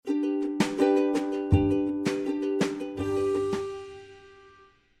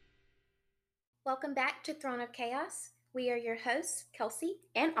Welcome back to Throne of Chaos. We are your hosts, Kelsey,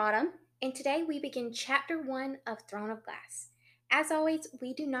 and Autumn. and today we begin Chapter 1 of Throne of Glass. As always,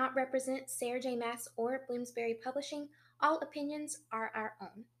 we do not represent Sarah J. Maas or Bloomsbury Publishing. All opinions are our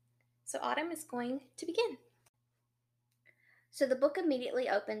own. So Autumn is going to begin. So the book immediately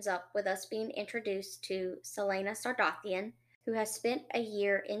opens up with us being introduced to Selena Sardathian, who has spent a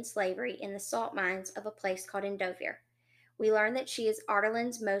year in slavery in the salt mines of a place called Endovir. We learn that she is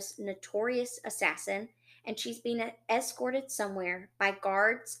Ardalin's most notorious assassin, and she's being escorted somewhere by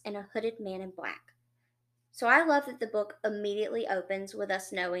guards and a hooded man in black. So I love that the book immediately opens with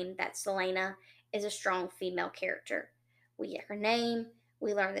us knowing that Selena is a strong female character. We get her name,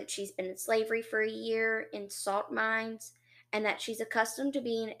 we learn that she's been in slavery for a year in salt mines, and that she's accustomed to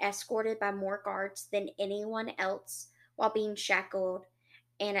being escorted by more guards than anyone else while being shackled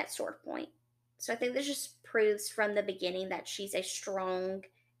and at sword point. So I think this just proves from the beginning that she's a strong,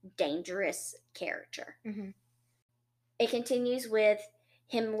 dangerous character. It continues with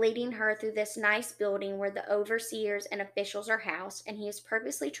him leading her through this nice building where the overseers and officials are housed, and he is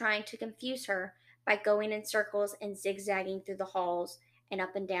purposely trying to confuse her by going in circles and zigzagging through the halls and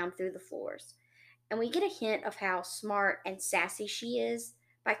up and down through the floors. And we get a hint of how smart and sassy she is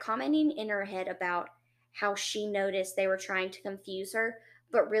by commenting in her head about how she noticed they were trying to confuse her,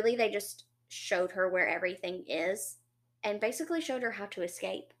 but really they just showed her where everything is and basically showed her how to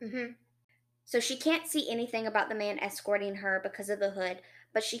escape. So she can't see anything about the man escorting her because of the hood,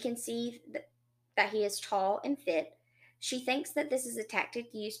 but she can see that he is tall and fit. She thinks that this is a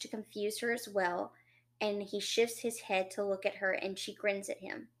tactic used to confuse her as well, and he shifts his head to look at her and she grins at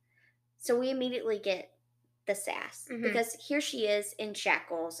him. So we immediately get the sass because here she is in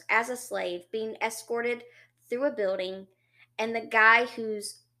shackles as a slave being escorted through a building, and the guy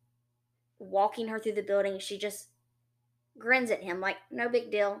who's walking her through the building, she just grins at him like, no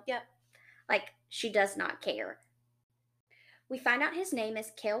big deal. Yep. Like, she does not care. We find out his name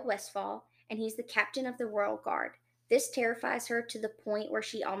is Cale Westfall, and he's the captain of the Royal Guard. This terrifies her to the point where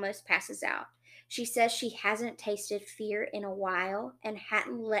she almost passes out. She says she hasn't tasted fear in a while and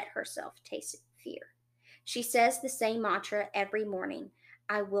hadn't let herself taste fear. She says the same mantra every morning,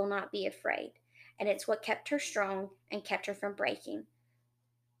 I will not be afraid. And it's what kept her strong and kept her from breaking.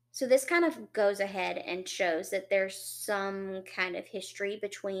 So this kind of goes ahead and shows that there's some kind of history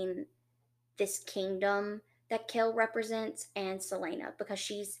between this kingdom that Cale represents and Selena, because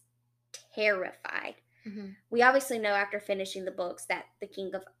she's terrified. We obviously know after finishing the books that the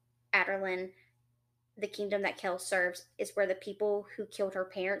king of Adarlan, the kingdom that Cale serves, is where the people who killed her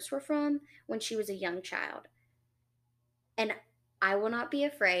parents were from when she was a young child. And I will not be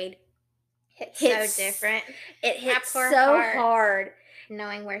afraid. It's so different. It hits so hard.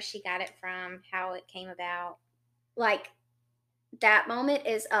 Knowing where she got it from, how it came about. Like, that moment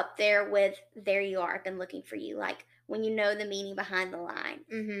is up there with there you are, I've been looking for you. Like, when you know the meaning behind the line,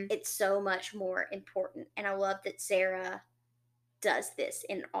 it's so much more important. And I love that Sarah does this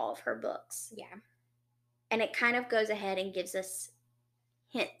in all of her books. Yeah. And it kind of goes ahead and gives us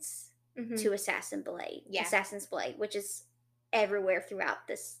hints to Assassin's Blade, which is everywhere throughout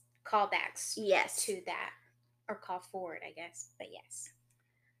this. Callbacks yes to that, or call forward, I guess, but yes.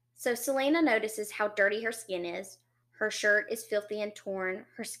 So Selena notices how dirty her skin is. Her shirt is filthy and torn.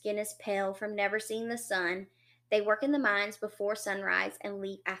 Her skin is pale from never seeing the sun. They work in the mines before sunrise and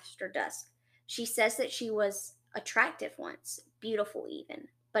leave after dusk. She says that she was attractive once, beautiful even,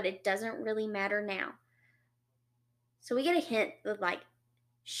 but it doesn't really matter now. So we get a hint that, like,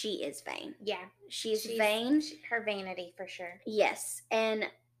 she is vain. Yeah. She's vain. Her vanity, for sure. Yes, and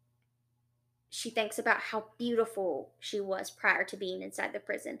she thinks about how beautiful she was prior to being inside the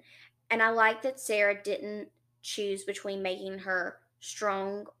prison. And I like that Sarah didn't choose between making her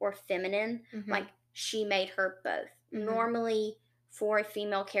strong or feminine. Like, she made her both. Normally, for a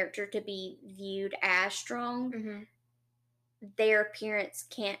female character to be viewed as strong, their appearance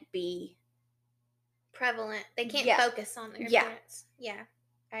can't be prevalent. They can't focus on their appearance. Yeah,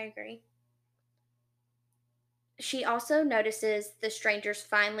 I agree. She also notices the stranger's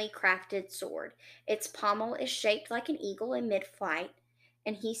finely crafted sword. Its pommel is shaped like an eagle in mid-flight,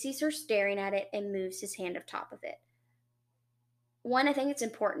 and he sees her staring at it and moves his hand on top of it. One, I think it's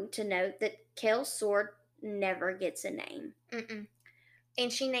important to note that Cale's sword never gets a name.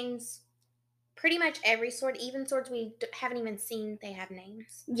 And she names pretty much every sword, even swords we haven't even seen, they have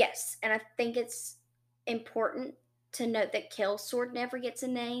names. Yes, and I think it's important to note that Cale's sword never gets a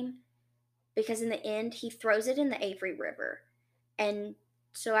name, because in the end, he throws it in the Avery River. And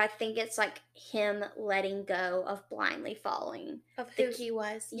So I think it's like him letting go of blindly following Of the who he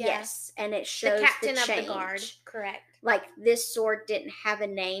was, yeah. yes, and it The shows the captain of the guard, change. correct. Like this sword didn't have a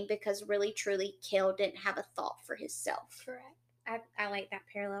name because really truly Kale didn't have a thought for himself. Correct. I like that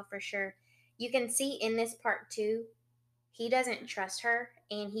parallel for sure. You can see in this part too, he doesn't trust her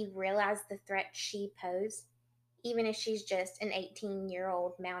and he realized the threat she posed, even if she's just an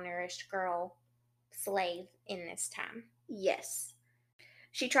 18-year-old malnourished girl slave in this time. Yes.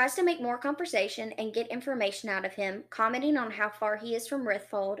 She tries to make more conversation and get information out of him, commenting on how far he is from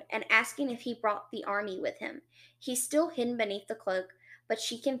Rithfold and asking if he brought the army with him. He's still hidden beneath the cloak, but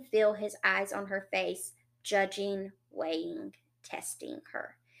she can feel his eyes on her face, judging, weighing, testing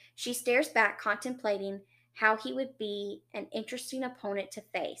her. She stares back, contemplating how he would be an interesting opponent to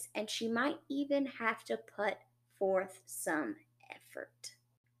face, and she might even have to put forth some effort.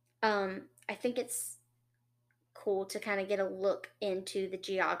 I think it's cool to kind of get a look into the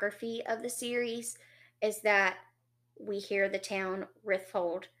geography of the series is that we hear the town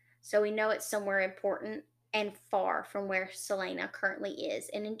Rithold, so we know it's somewhere important and far from where Selena currently is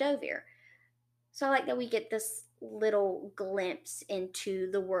in Endovir. So I like that we get this little glimpse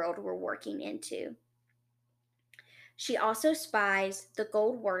into the world we're working into. She also spies the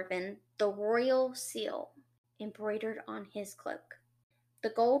gold werven, the royal seal, embroidered on his cloak. The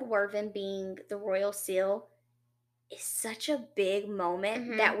gold werven being the royal seal is such a big moment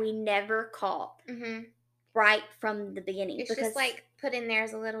Mm-hmm. that we never caught Mm-hmm. right from the beginning It's just because like put in there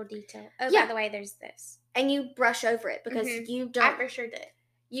as a little detail. Oh, by yeah, the way, there's this. and you brush over it because Mm-hmm. you I don't for sure did.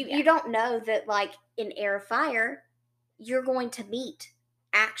 you Yeah. you don't know that like in Air of Fire you're going to meet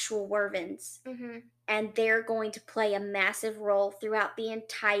actual wervens Mm-hmm. and they're going to play a massive role throughout the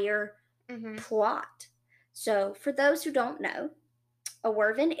entire Mm-hmm. plot. So for those who don't know, a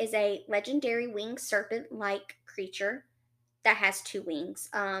werven is a legendary winged serpent like creature that has two wings.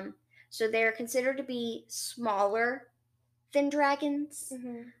 So they're considered to be smaller than dragons.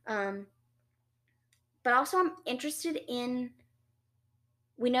 Mm-hmm. Um, but also, I'm interested in.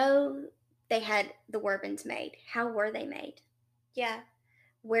 We know they had the wervens made. How were they made? Yeah.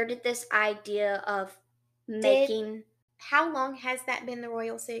 Where did this idea of Did making. How long has that been the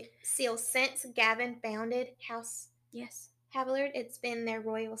royal seal since Gavin founded House Yes. Havillard? It's been their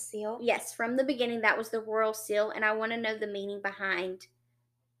royal seal. Yes, from the beginning, that was the royal seal, and I want to know the meaning behind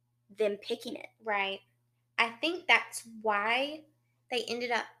them picking it. Right. I think that's why they ended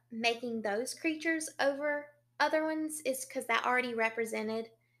up making those creatures over other ones, is because that already represented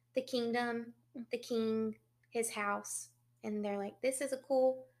the kingdom, the king, his house. And they're like, this is a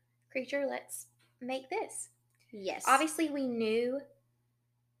cool creature. Let's make this. Yes. Obviously, we knew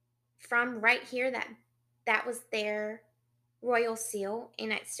from right here that that was their royal seal,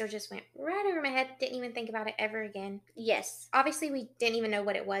 and it still just went right over my head. Didn't even think about it ever again. Yes. Obviously, we didn't even know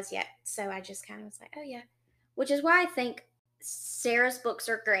what it was yet, so I just kind of was like, oh yeah. Which is why I think Sarah's books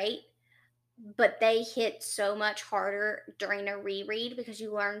are great, but they hit so much harder during a reread because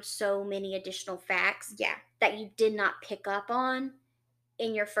you learn so many additional facts Yeah. that you did not pick up on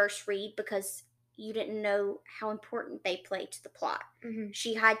in your first read because you didn't know how important they play to the plot. Mm-hmm.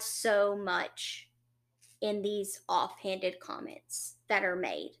 She hides so much in these offhanded comments that are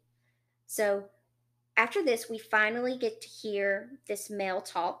made. So after this, we finally get to hear this male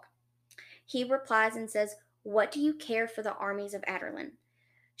talk. He replies and says, "What do you care for the armies of Aderlin?"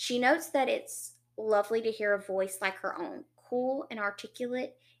 She notes that it's lovely to hear a voice like her own, cool and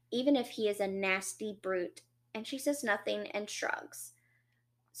articulate, even if he is a nasty brute, and she says nothing and shrugs.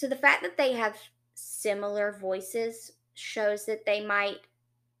 So the fact that they have similar voices shows that they might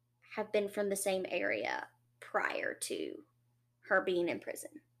have been from the same area prior to her being in prison.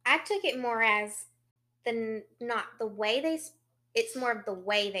 I took it more as not the way it's more of the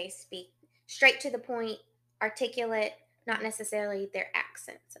way they speak, straight to the point, articulate, not necessarily their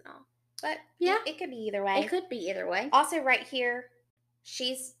accents and all. But Yeah, it could be either it way. could be either way. Also, right here,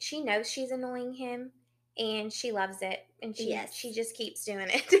 she knows she's annoying him, and she loves it, and Yes. she just keeps doing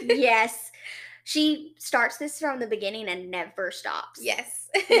it. Yes. She starts this from the beginning and never stops. Yes.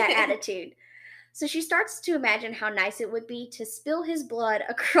 That attitude. So she starts to imagine how nice it would be to spill his blood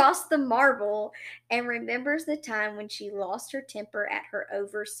across the marble and remembers the time when she lost her temper at her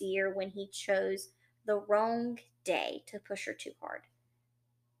overseer when he chose the wrong day to push her too hard.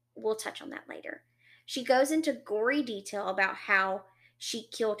 We'll touch on that later. She goes into gory detail about how she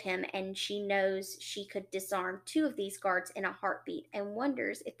killed him and she knows she could disarm two of these guards in a heartbeat and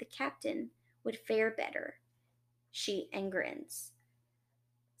wonders if the captain would fare better. She and grins.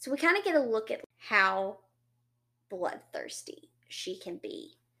 So we kind of get a look at how bloodthirsty she can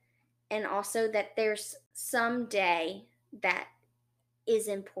be. And also that there's some day that is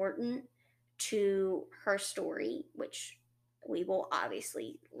important to her story, which we will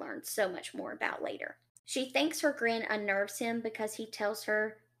obviously learn so much more about later. She thinks her grin unnerves him because he tells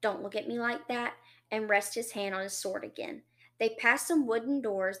her, "Don't look at me like that," and rests his hand on his sword again. They pass some wooden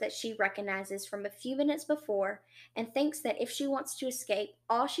doors that she recognizes from a few minutes before and thinks that if she wants to escape,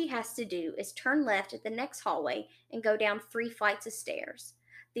 all she has to do is turn left at the next hallway and go down 3 flights of stairs.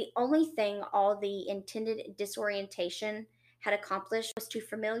 The only thing all the intended disorientation had accomplished was to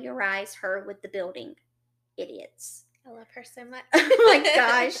familiarize her with the building. Idiots. I love her so much. Oh my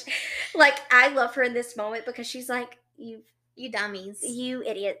gosh. Like, I love her in this moment because she's like, You dummies. you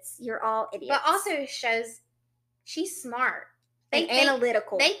idiots. You're all idiots. But also shows she's smart. And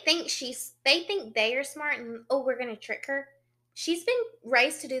analytical. They think they are smart and oh, we're gonna trick her. She's been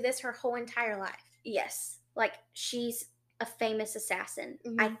raised to do this her whole entire life. Yes. Like, she's a famous assassin.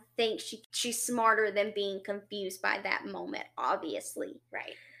 Mhm. I think she's smarter than being confused by that moment, obviously.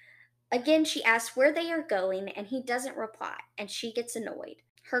 Right. Again, she asks where they are going, and he doesn't reply, and she gets annoyed.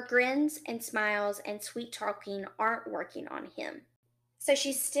 Her grins and smiles and sweet talking aren't working on him. So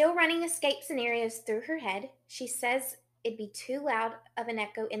she's still running escape scenarios through her head. She says it'd be too loud of an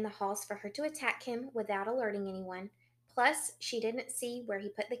echo in the halls for her to attack him without alerting anyone. Plus, she didn't see where he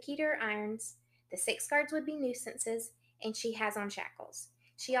put the key to her irons. The 6 guards would be nuisances, and she has on shackles.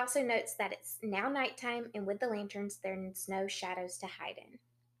 She also notes that it's now nighttime, and with the lanterns, there's no shadows to hide in.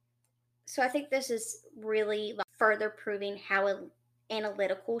 So I think this is really further proving how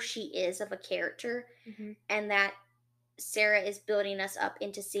analytical she is of a character, and that Sarah is building us up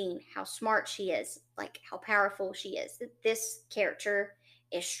into seeing how smart she is, like how powerful she is. That this character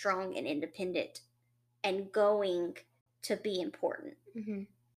is strong and independent and going to be important.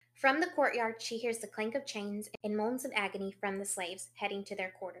 From the courtyard, she hears the clank of chains and moans of agony from the slaves heading to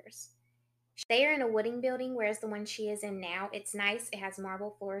their quarters. They are in a wooden building, whereas the one she is in now, it's nice, it has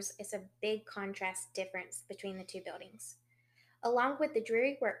marble floors. It's a big contrast difference between the two buildings. Along with the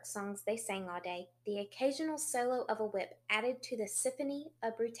dreary work songs they sang all day, the occasional solo of a whip added to the symphony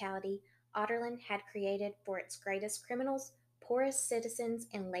of brutality Otterland had created for its greatest criminals, poorest citizens,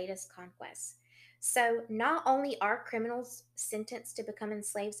 and latest conquests. So, not only are criminals sentenced to becoming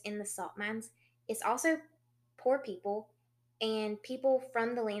slaves in the salt mines, it's also poor people and people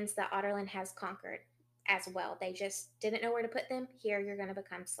from the lands that Otterland has conquered as well. They just didn't know where to put them. Here, you're going to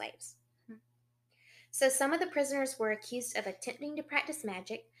become slaves. So some of the prisoners were accused of attempting to practice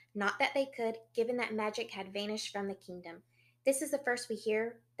magic, not that they could, given that magic had vanished from the kingdom. This is the first we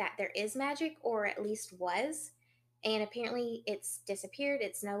hear that there is magic, or at least was, and apparently it's disappeared,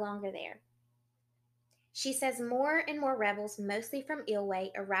 it's no longer there. She says more and more rebels, mostly from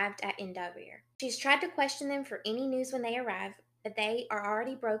Ilway, arrived at Endovier. She's tried to question them for any news when they arrive, but they are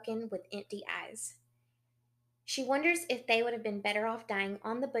already broken with empty eyes. She wonders if they would have been better off dying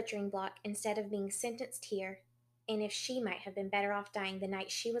on the butchering block instead of being sentenced here, and if she might have been better off dying the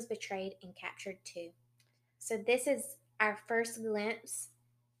night she was betrayed and captured too. So this is our first glimpse.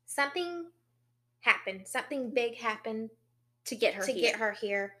 Something happened. Something big happened to get her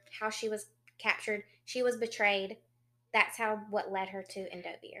here. How she was captured. She was betrayed. That's what led her to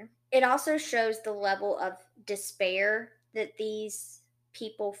Endovier. It also shows the level of despair that these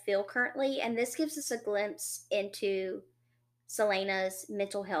people feel currently, and this gives us a glimpse into Selena's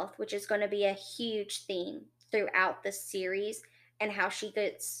mental health, which is going to be a huge theme throughout the series, and how she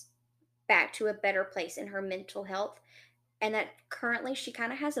gets back to a better place in her mental health, and that currently she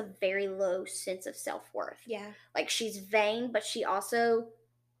kind of has a very low sense of self-worth. Yeah. Like, she's vain, but she also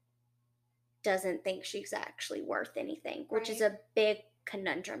doesn't think she's actually worth anything, which is a big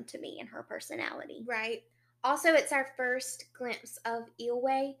conundrum to me in her personality. Right. Also, it's our first glimpse of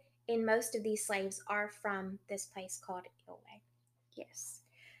Ilway, and most of these slaves are from this place called Ilway. Yes.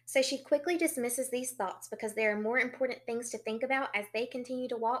 So she quickly dismisses these thoughts because there are more important things to think about as they continue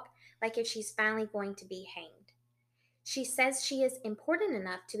to walk, like if she's finally going to be hanged. She says she is important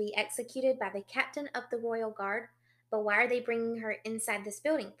enough to be executed by the captain of the royal guard, but why are they bringing her inside this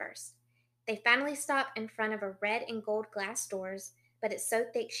building first? They finally stop in front of a red and gold glass doors, but it's so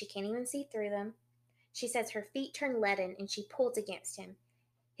thick she can't even see through them. She says her feet turn leaden and she pulls against him.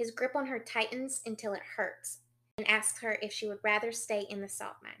 His grip on her tightens until it hurts and asks her if she would rather stay in the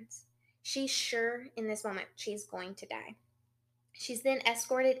salt mines. She's sure in this moment she's going to die. She's then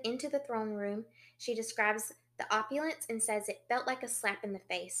escorted into the throne room. She describes the opulence and says it felt like a slap in the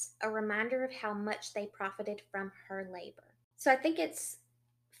face, a reminder of how much they profited from her labor. So I think it's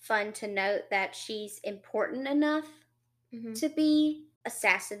fun to note that she's important enough to be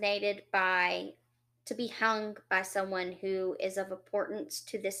assassinated to be hung by someone who is of importance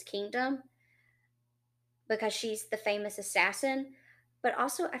to this kingdom, because she's the famous assassin, But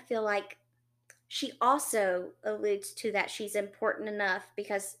also, I feel like she also alludes to that she's important enough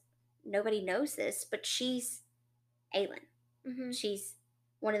because nobody knows this, but she's Aelin. Mm-hmm. She's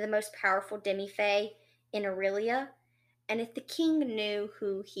one of the most powerful demi-fae in Aurelia. And if the king knew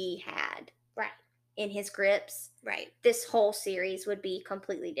who he had Right. in his grips, Right. this whole series would be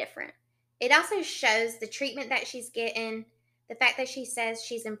completely different. It also shows the treatment that she's getting, the fact that she says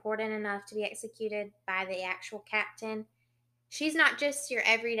she's important enough to be executed by the actual captain. She's not just your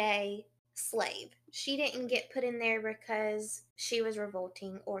everyday slave. She didn't get put in there because she was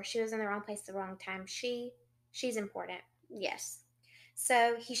revolting or she was in the wrong place at the wrong time. She's important. Yes.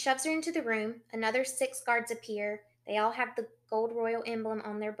 So he shoves her into the room. Another 6 guards appear. They all have the gold royal emblem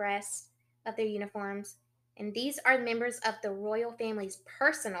on their breasts of their uniforms. And these are members of the royal family's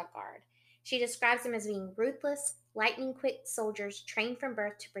personal guard. She describes them as being ruthless, lightning quick soldiers trained from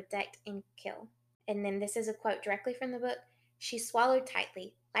birth to protect and kill. And then this is a quote directly from the book. She swallowed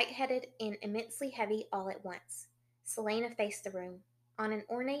tightly, lightheaded and immensely heavy all at once. Selena faced the room. On an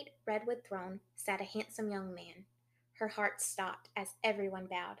ornate redwood throne sat a handsome young man. Her heart stopped as everyone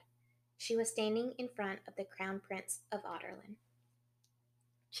bowed. She was standing in front of the crown prince of Otterlin.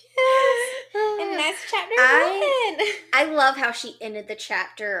 Yes! And that's chapter one. I love how she ended the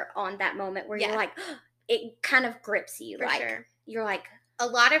chapter on that moment where Yeah. you're like, it kind of grips you. For like, sure. You're like, a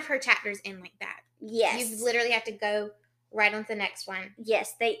lot of her chapters end like that. yes. You literally have to go right on to the next one.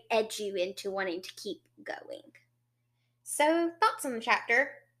 Yes, they edge you into wanting to keep going. So, thoughts on the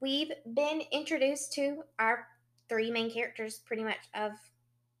chapter. We've been introduced to our 3 main characters pretty much of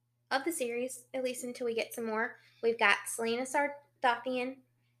the series, at least until we get some more. We've got Selena Sardothian,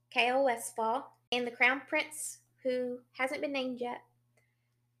 K.O. Westfall, and the Crown Prince, who hasn't been named yet.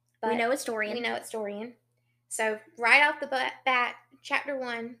 But we know it's Dorian. We know it's Dorian. So, right off the bat, chapter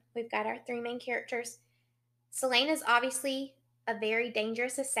 1, we've got our 3 main characters. Selena's obviously a very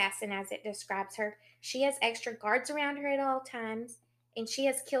dangerous assassin, as it describes her. She has extra guards around her at all times, and she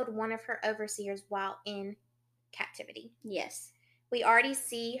has killed one of her overseers while in captivity. Yes. We already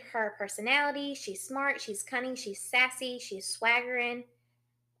see her personality. She's smart, she's cunning, she's sassy, she's swaggering.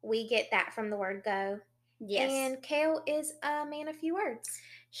 We get that from the word go. Yes. And Kale is a man of few words.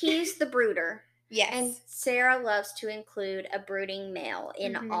 He's the brooder. Yes. And Sarah loves to include a brooding male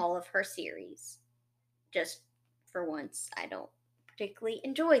in all of her series. Just for once, I don't particularly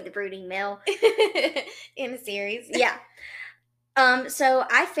enjoy the brooding male in the series. Yeah. So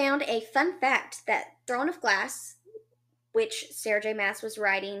I found a fun fact that Throne of Glass, which Sarah J. Maas was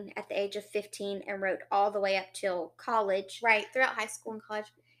writing at the age of 15 and wrote all the way up till college. Right, throughout high school and college.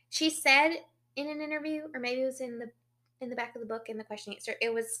 She said in an interview, or maybe it was in the back of the book in the question answer,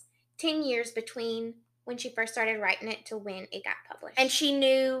 it was 10 years between when she first started writing it to when it got published. And she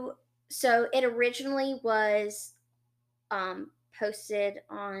knew, so it originally was posted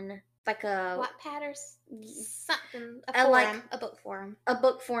on like a Wattpad or something, a book forum. A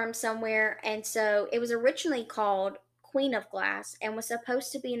book forum somewhere. And so it was originally called Queen of Glass and was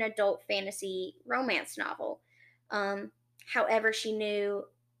supposed to be an adult fantasy romance novel. However, she knew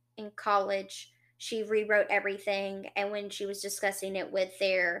in college she rewrote everything, and when she was discussing it with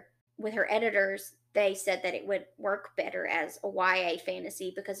her editors, they said that it would work better as a YA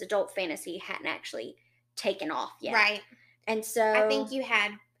fantasy because adult fantasy hadn't actually taken off yet. Right. And so I think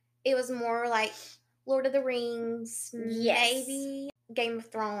it was more like Lord of the Rings, maybe Game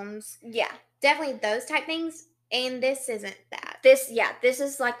of Thrones. Yeah. Definitely those type things. And this isn't that. This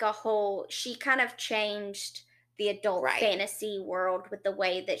is like a whole, she kind of changed the adult fantasy world with the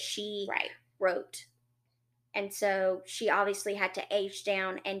way that she wrote. And so she obviously had to age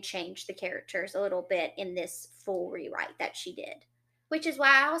down and change the characters a little bit in this full rewrite that she did. Which is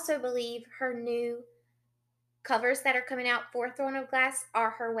why I also believe her new covers that are coming out for Throne of Glass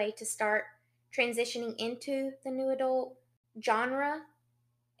are her way to start transitioning into the new adult genre.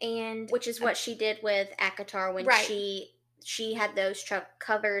 And which is what she did with ACOTAR when she had those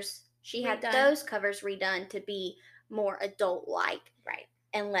covers. She had those covers redone to be more adult-like,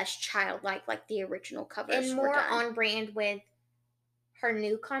 and less childlike, like the original covers, and more on brand with her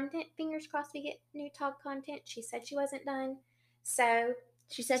new content. Fingers crossed we get new talk content. She said she wasn't done, so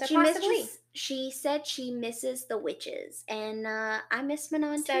she said she said she misses the witches, and I miss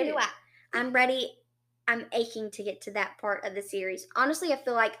Manon too. So do I. I'm ready. I'm aching to get to that part of the series. Honestly, I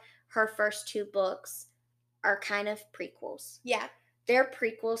feel like her first 2 books are kind of prequels. Yeah. They're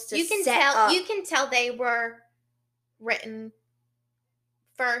prequels to you can tell they were written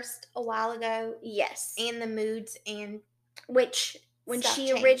first a while ago. Yes. And the moods and which when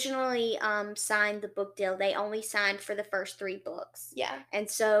she originally signed the book deal, they only signed for the first 3 books. Yeah. And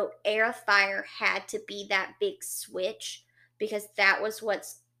so Heir of Fire had to be that big switch because that was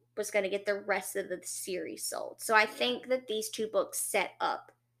was going to get the rest of the series sold. So I think that these two books set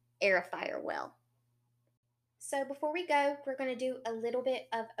up Heir of Fire well. So before we go, we're going to do a little bit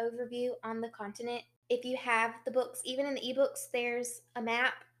of overview on the continent. If you have the books, even in the ebooks, there's a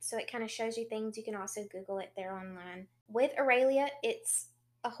map, so it kind of shows you things. You can also Google it there online. With Aurelia, it's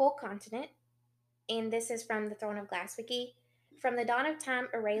a whole continent, and this is from the Throne of Glass Wiki. From the dawn of time,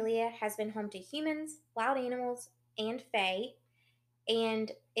 Aurelia has been home to humans, wild animals, and fae,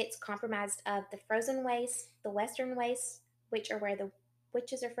 and it's comprised of the frozen wastes, the western wastes, which are where the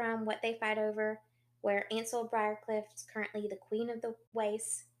witches are from, what they fight over, where Ansel Briarcliff is currently the queen of the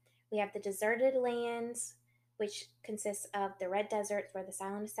wastes. We have the deserted lands, which consists of the red deserts where the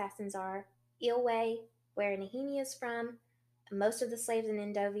silent assassins are, Ilway, where Nehemia is from. Most of the slaves in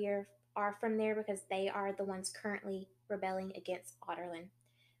Endovir are from there because they are the ones currently rebelling against Otterlin.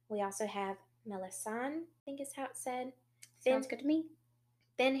 We also have Melisande, I think is how it's said. Sounds good to me.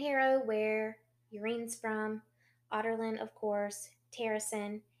 Then Harrow, where Urine's from, Otterlin, of course,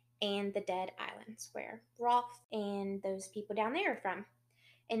 Terrasen, and the Dead Islands, where Rolf and those people down there are from.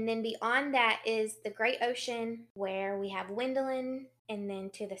 And then beyond that is the Great Ocean, where we have Wendelin, and then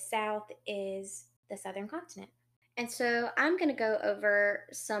to the south is the Southern Continent. And so I'm going to go over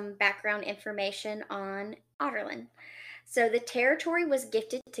some background information on Otterlin. So the territory was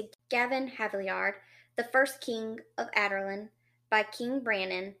gifted to Gavin Haviliard, the first king of Adarlan, by King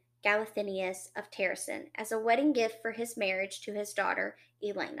Brannon Galathinius of Terrasen as a wedding gift for his marriage to his daughter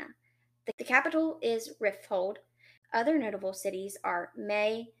Elena. The capital is Rifthold. Other notable cities are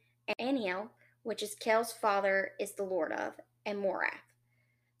May and Aniel, which is Kel's father is the lord of, and Morath.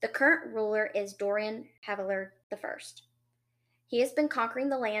 The current ruler is Dorian Havillard I. He has been conquering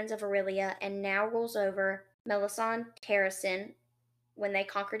the lands of Aurelia and now rules over Melisande Terrasen when they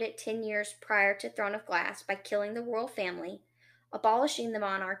conquered it 10 years prior to Throne of Glass by killing the royal family, abolishing the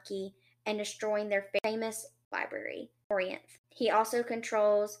monarchy, and destroying their famous library, Orient. He also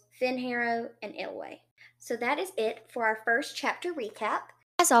controls Finharrow and Ilway. So that is it for our first chapter recap.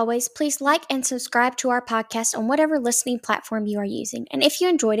 As always, please like and subscribe to our podcast on whatever listening platform you are using. And if you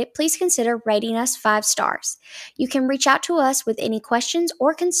enjoyed it, please consider rating us 5 stars. You can reach out to us with any questions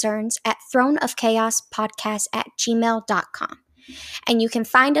or concerns at throneofchaospodcast@gmail.com. And you can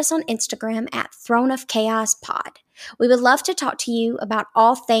find us on Instagram at Throne of Chaos Pod. We would love to talk to you about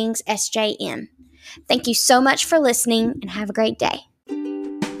all things SJM. Thank you so much for listening and have a great day.